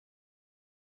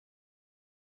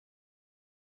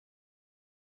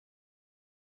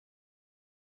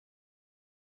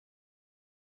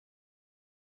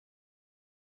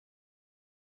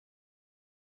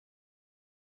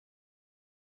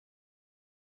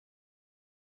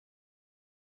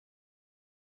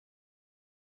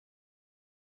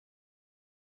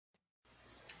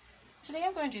Today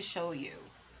I'm going to show you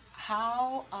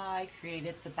how I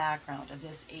created the background of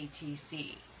this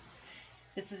ATC.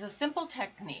 This is a simple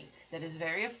technique that is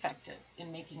very effective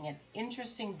in making an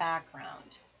interesting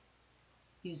background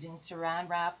using saran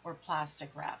wrap or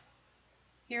plastic wrap.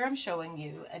 Here I'm showing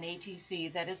you an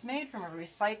ATC that is made from a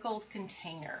recycled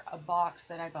container, a box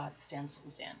that I got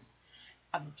stencils in.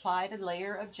 I've applied a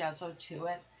layer of gesso to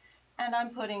it, and I'm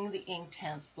putting the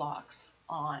Inktense blocks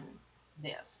on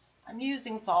this. I'm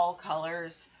using fall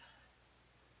colors,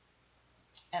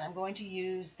 and I'm going to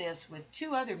use this with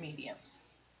two other mediums.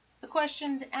 The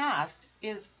question asked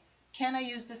is, can I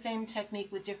use the same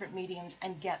technique with different mediums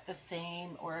and get the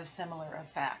same or a similar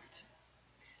effect?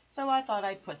 So I thought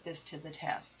I'd put this to the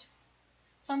test.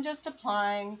 So I'm just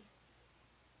applying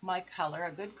my color,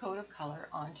 a good coat of color,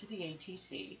 onto the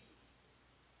ATC.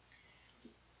 I'm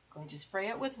going to spray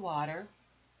it with water.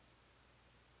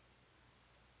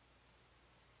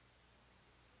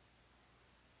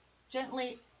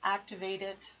 Gently activate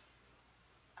it.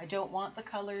 I don't want the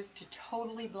colors to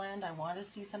totally blend. I want to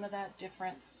see some of that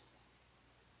difference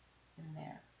in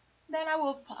there. Then I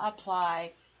will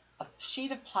apply a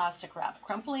sheet of plastic wrap,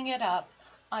 crumpling it up.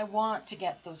 I want to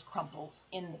get those crumples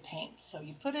in the paint. So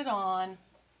you put it on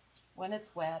when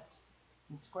it's wet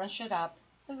and scrunch it up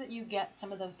so that you get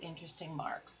some of those interesting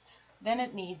marks. Then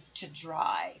it needs to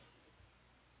dry.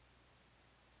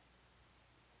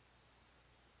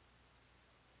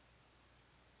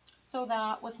 So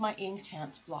that was my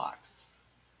Inktense blocks.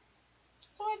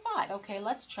 So I thought, okay,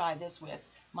 let's try this with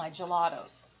my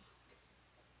gelatos.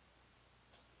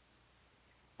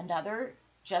 Another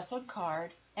gessoed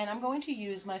card, and I'm going to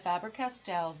use my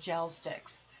Faber-Castell gel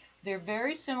sticks. They're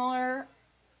very similar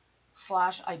 /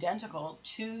 identical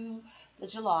to the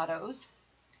gelatos,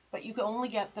 but you can only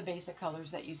get the basic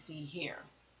colors that you see here.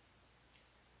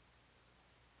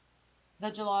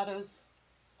 The gelatos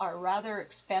are rather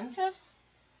expensive,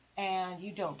 and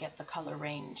you don't get the color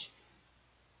range.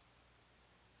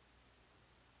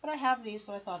 But I have these,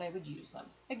 so I thought I would use them.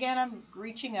 Again, I'm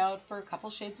reaching out for a couple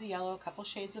shades of yellow, a couple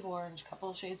shades of orange, a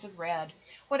couple shades of red,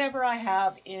 whatever I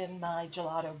have in my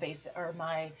gelato basic or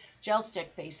my gel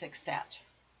stick basic set.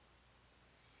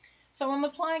 So I'm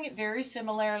applying it very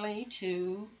similarly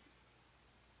to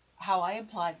how I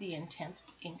applied the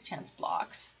Inktense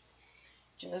blocks.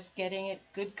 Just getting it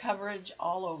good coverage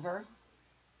all over.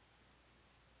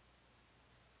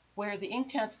 Where the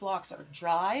Inktense blocks are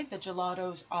dry, the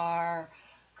gelatos are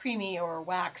creamy or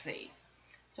waxy.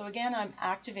 So again, I'm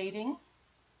activating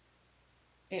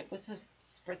it with a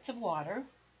spritz of water,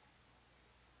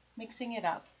 mixing it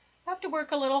up. I have to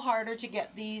work a little harder to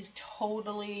get these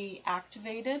totally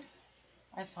activated.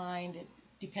 I find it,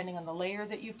 depending on the layer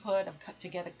that you put, to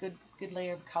get a good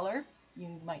layer of color, you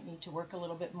might need to work a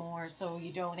little bit more so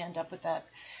you don't end up with that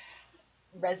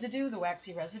residue, the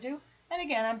waxy residue. And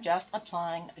again, I'm just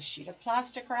applying a sheet of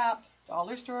plastic wrap,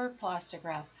 dollar store plastic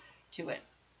wrap, to it,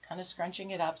 kind of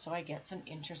scrunching it up so I get some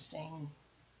interesting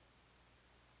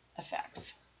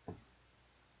effects.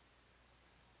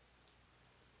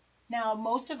 Now,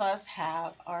 most of us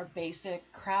have our basic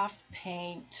craft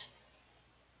paint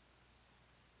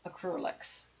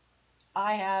acrylics.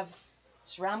 I have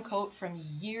ceramic coat from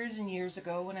years and years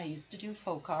ago when I used to do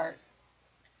folk art.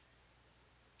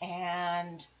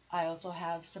 And I also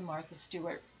have some Martha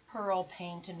Stewart pearl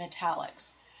paint and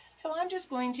metallics. So I'm just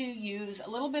going to use a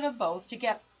little bit of both to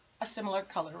get a similar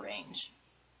color range.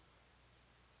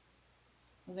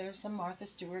 There's some Martha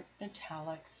Stewart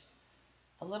metallics.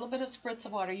 A little bit of spritz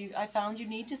of water. I found you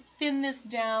need to thin this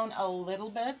down a little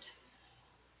bit.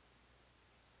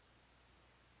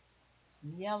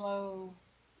 Some yellow.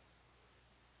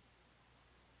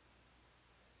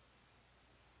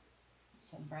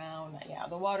 Some brown. Yeah,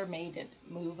 the water made it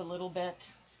move a little bit.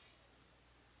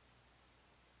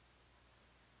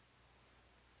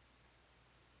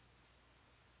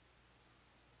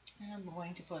 And I'm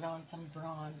going to put on some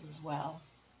bronze as well.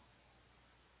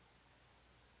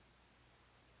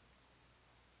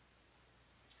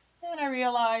 And I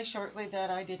realized shortly that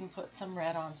I didn't put some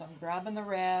red on, so I'm grabbing the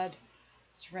red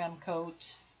ceramic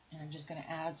coat, and I'm just going to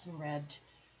add some red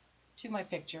to my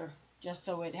picture, just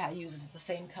so it uses the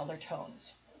same color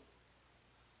tones.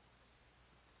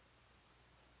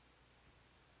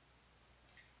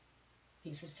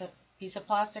 Piece of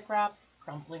plastic wrap,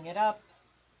 crumpling it up,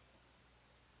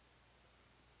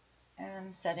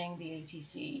 and setting the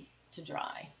ATC to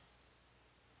dry.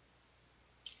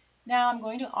 Now I'm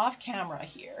going to off camera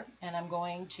here, and I'm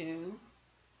going to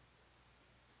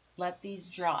let these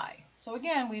dry. So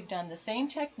again, we've done the same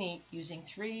technique using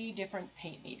 3 different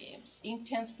paint mediums: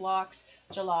 Inktense blocks,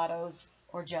 gelatos,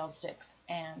 or gel sticks,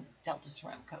 and Delta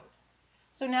ceramic coat.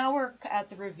 So now we're at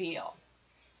the reveal.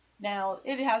 Now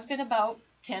it has been about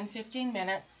 10-15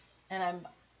 minutes, and I'm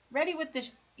ready with the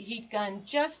heat gun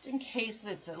just in case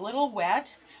it's a little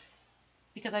wet,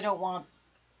 because I don't want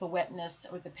the wetness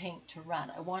or the paint to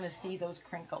run. I want to see those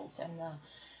crinkles and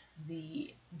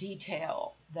the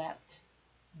detail that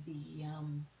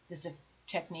this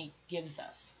technique gives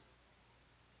us.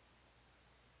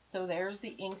 So there's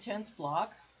the Inktense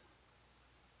block,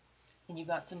 and you've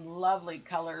got some lovely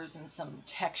colors and some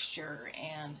texture,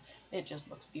 and it just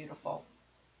looks beautiful.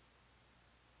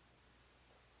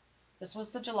 This was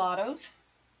the gelatos.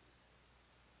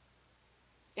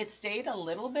 It stayed a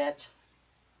little bit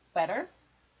better,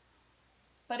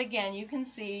 but again, you can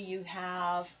see you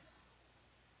have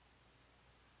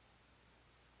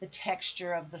the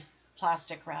texture of the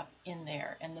plastic wrap in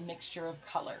there and the mixture of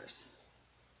colors.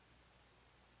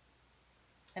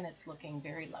 And it's looking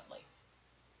very lovely.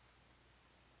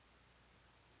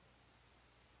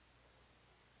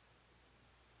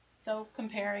 So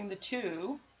comparing the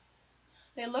two,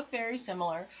 they look very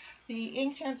similar. The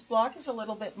Inktense block is a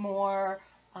little bit more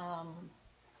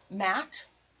matte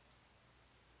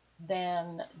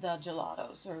than the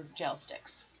gelatos or gel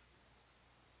sticks.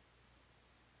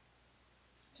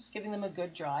 Just giving them a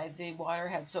good dry. The water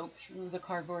had soaked through the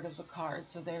cardboard of the card,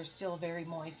 so they're still very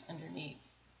moist underneath.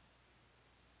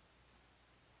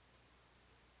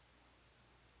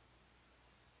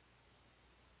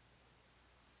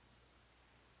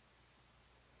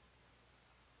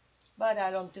 But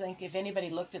I don't think if anybody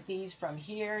looked at these from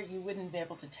here, you wouldn't be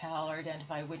able to tell or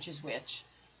identify which is which.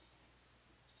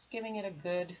 Just giving it a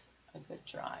good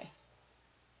dry.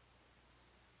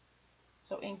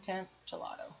 So Inktense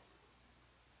gelato.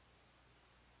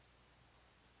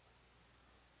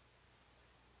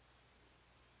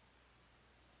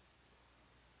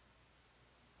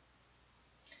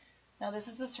 Now this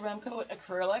is the Ceramicoat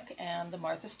acrylic and the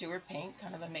Martha Stewart paint,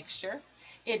 kind of a mixture.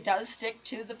 It does stick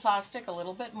to the plastic a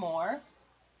little bit more,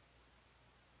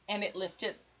 and it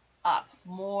lifted up.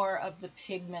 More of the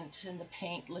pigment in the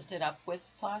paint lifted up with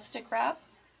plastic wrap.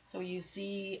 So you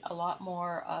see a lot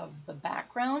more of the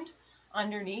background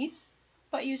underneath,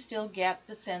 but you still get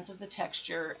the sense of the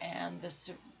texture and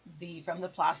from the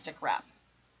plastic wrap.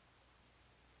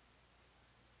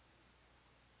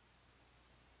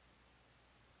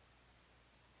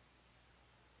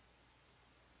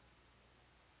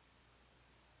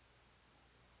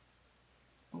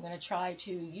 I'm going to try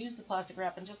to use the plastic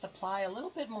wrap and just apply a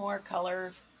little bit more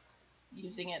color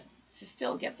using it to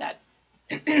still get that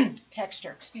texture,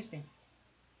 excuse me,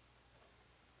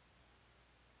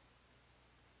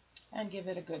 and give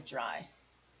it a good dry.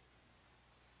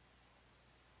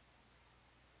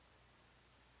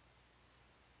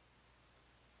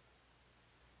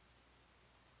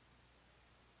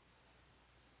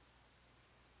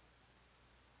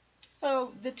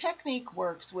 So the technique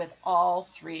works with all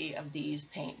three of these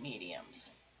paint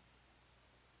mediums.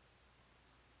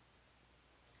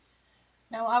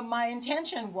 Now my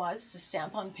intention was to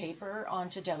stamp on paper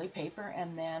onto deli paper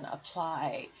and then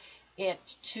apply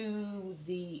it to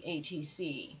the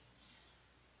ATC.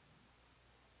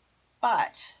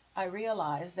 But I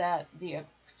realized that the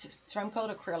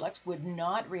Ceramicoat acrylics would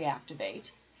not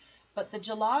reactivate, but the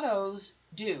gelatos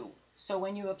do. So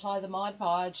when you apply the Mod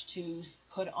Podge to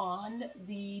put on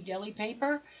the deli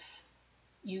paper,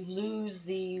 you lose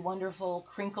the wonderful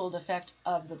crinkled effect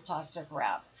of the plastic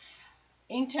wrap.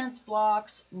 Inktense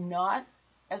blocks, not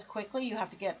as quickly. You have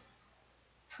to get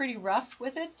pretty rough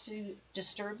with it to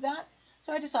disturb that.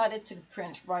 So I decided to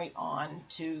print right on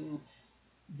to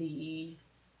the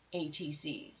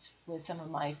ATCs with some of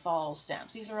my fall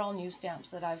stamps. These are all new stamps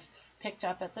that I've picked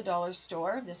up at the dollar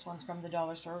store. This one's from the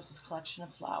dollar store. This is a collection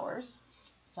of flowers,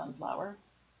 sunflower.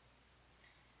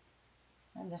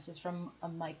 And this is from a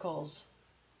Michael's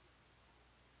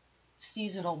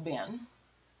seasonal bin.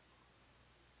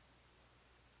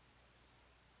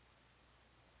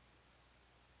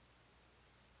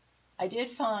 I did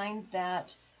find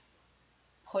that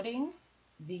putting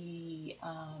the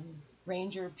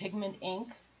Ranger pigment ink,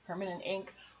 permanent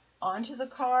ink, onto the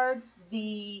cards,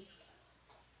 the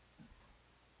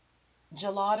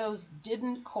gelatos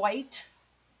didn't quite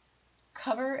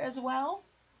cover as well.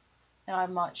 Now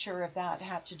I'm not sure if that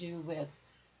had to do with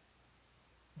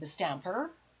the stamper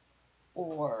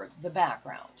or the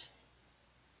background,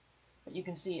 but you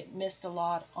can see it missed a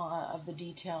lot of the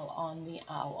detail on the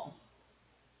owl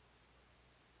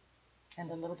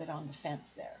and a little bit on the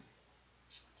fence there.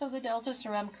 So the Delta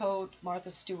Ceramicoat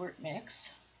Martha Stewart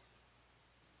mix.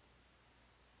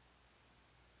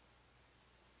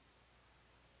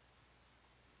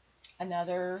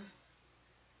 Another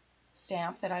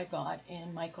stamp that I got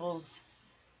in Michael's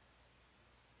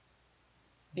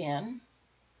bin.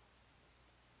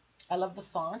 I love the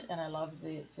font and I love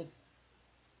the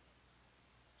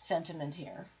sentiment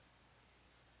here.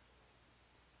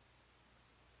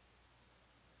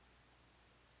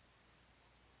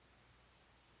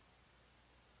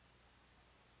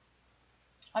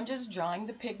 I'm just drying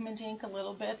the pigment ink a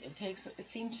little bit. It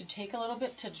seemed to take a little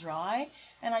bit to dry,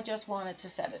 and I just wanted to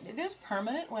set it. It is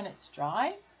permanent when it's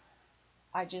dry.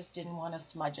 I just didn't want to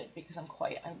smudge it because I'm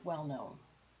well known.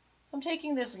 So I'm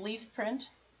taking this leaf print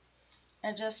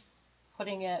and just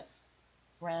putting it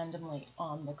randomly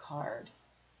on the card.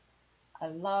 I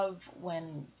love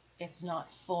when it's not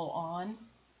full on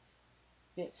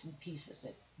bits and pieces.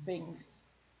 It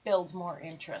builds more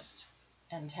interest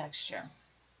and texture.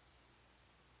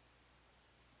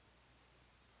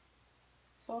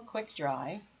 So a quick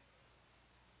dry.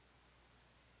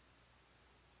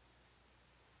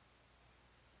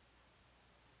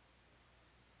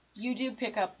 You do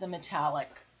pick up the metallic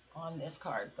on this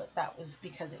card, but that was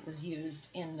because it was used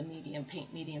in the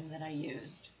paint medium that I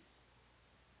used.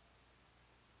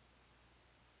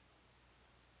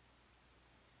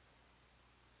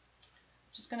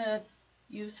 Just going to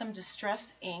use some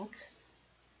distress ink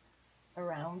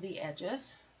around the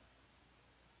edges.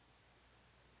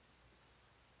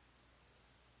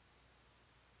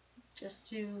 Just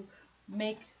to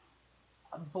make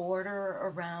a border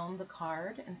around the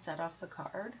card and set off the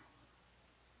card.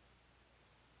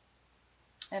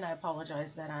 And I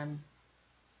apologize that I'm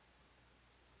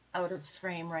out of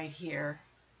frame right here.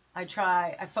 I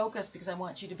focus because I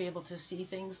want you to be able to see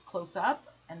things close up,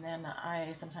 and then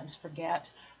I sometimes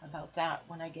forget about that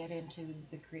when I get into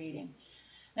the creating.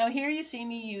 Now here you see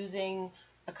me using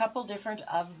a couple different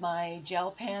of my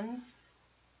gel pens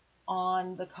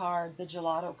on the card, the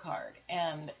gelato card,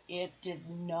 and it did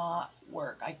not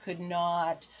work. I could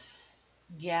not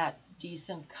get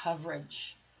decent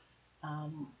coverage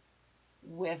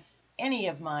with any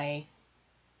of my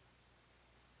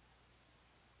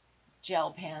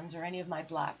gel pens or any of my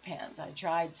black pens. I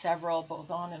tried several, both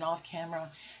on and off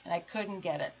camera, and I couldn't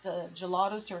get it. The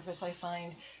gelato surface, I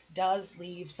find, does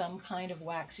leave some kind of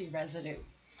waxy residue.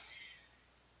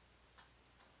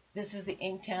 This is the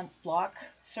Inktense block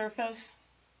surface,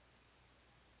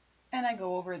 and I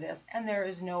go over this, and there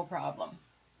is no problem.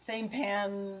 Same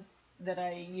pen that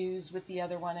I used with the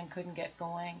other one and couldn't get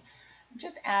going. I'm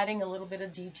just adding a little bit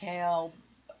of detail,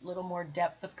 a little more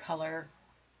depth of color,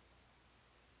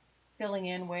 filling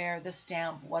in where the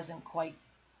stamp wasn't quite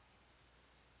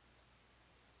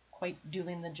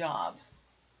doing the job.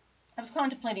 I was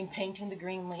contemplating painting the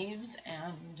green leaves,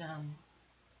 and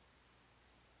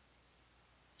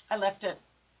I left it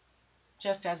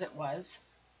just as it was.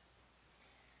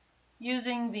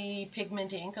 Using the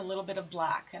pigment ink, a little bit of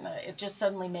black, and it just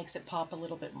suddenly makes it pop a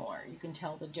little bit more. You can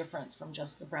tell the difference from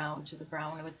just the brown to the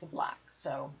brown with the black.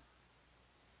 So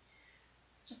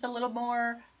just a little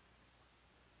more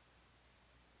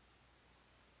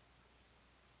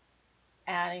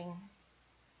adding,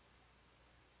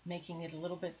 making it a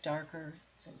little bit darker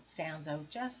so it stands out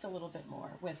just a little bit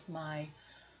more with my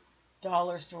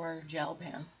dollar store gel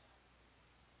pen.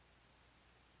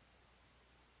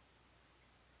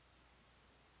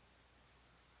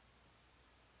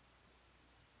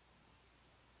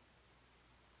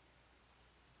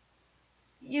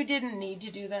 You didn't need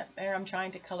to do that there. I'm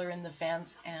trying to color in the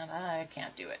fence and I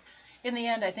can't do it. In the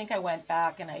end, I think I went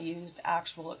back and I used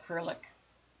actual acrylic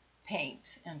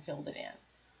paint and filled it in.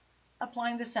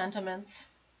 Applying the sentiments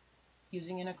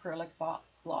using an acrylic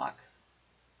block.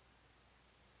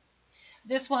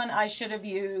 This one I should have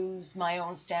used my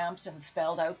own stamps and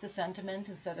spelled out the sentiment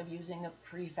instead of using a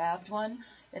prefabbed one.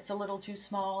 It's a little too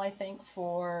small, I think,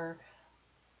 for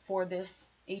this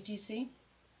ATC.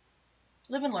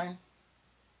 Live and learn.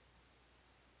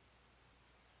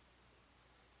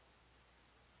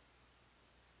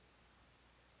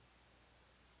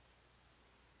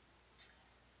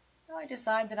 Now I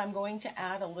decide that I'm going to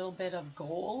add a little bit of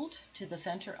gold to the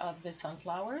center of the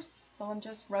sunflowers. So I'm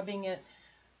just rubbing it,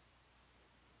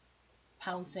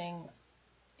 pouncing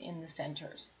in the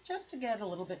centers, just to get a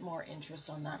little bit more interest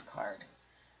on that card.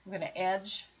 I'm going to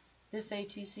edge this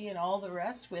ATC and all the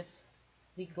rest with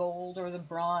the gold or the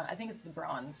bronze. I think it's the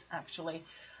bronze, actually,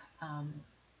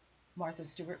 Martha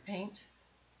Stewart paint.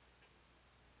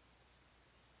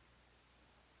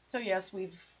 So yes,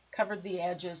 we've covered the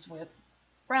edges with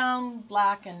brown,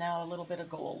 black, and now a little bit of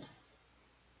gold.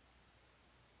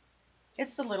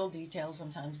 It's the little details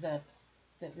sometimes that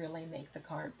really make the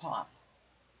card pop.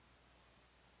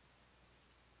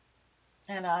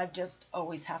 And I just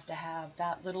always have to have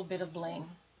that little bit of bling.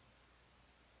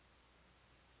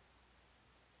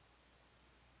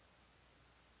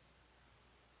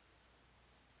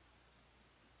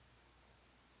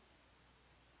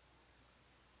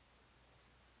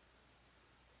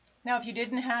 Now, if you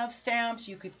didn't have stamps,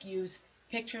 you could use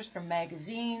pictures from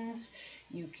magazines.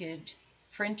 You could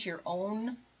print your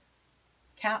own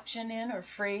caption in or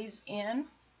phrase in.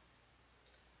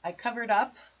 I covered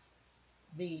up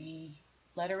the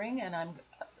lettering and I'm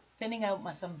thinning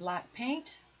out some black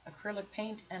paint, acrylic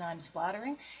paint, and I'm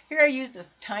splattering. Here I used a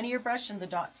tinier brush and the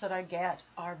dots that I get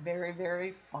are very,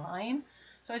 very fine.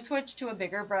 So I switched to a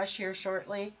bigger brush here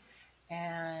shortly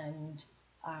and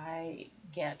I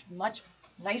get much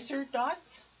nicer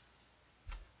dots,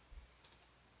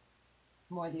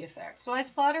 more the effect. So I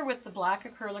splatter with the black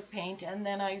acrylic paint and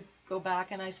then I go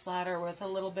back and I splatter with a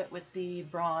little bit with the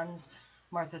bronze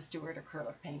Martha Stewart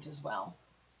acrylic paint as well.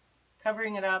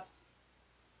 Covering it up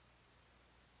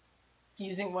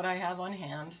using what I have on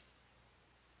hand.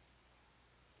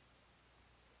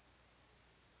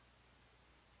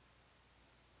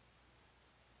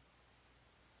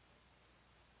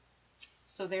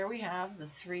 So there we have the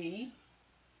three.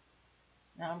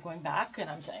 Now I'm going back and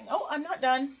I'm saying, oh, I'm not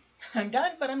done. I'm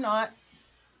done, but I'm not.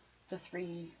 The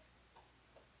three.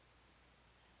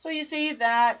 So you see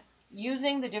that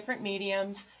using the different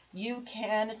mediums, you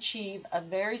can achieve a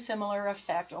very similar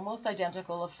effect, almost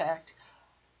identical effect,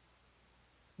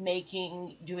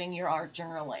 doing your art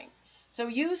journaling. So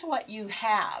use what you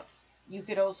have. You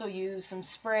could also use some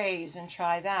sprays and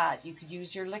try that. You could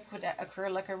use your liquid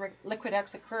acrylic or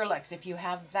Liquid-X acrylics if you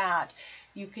have that.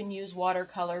 You can use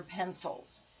watercolor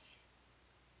pencils.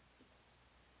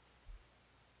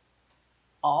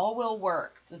 All will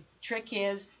work. The trick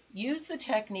is use the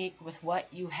technique with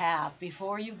what you have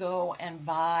before you go and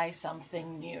buy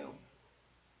something new.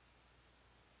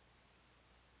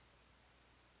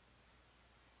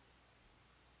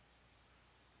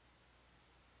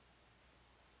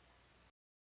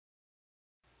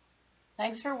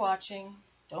 Thanks for watching.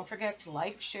 Don't forget to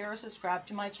like, share, subscribe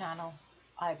to my channel.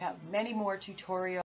 I have many more tutorials.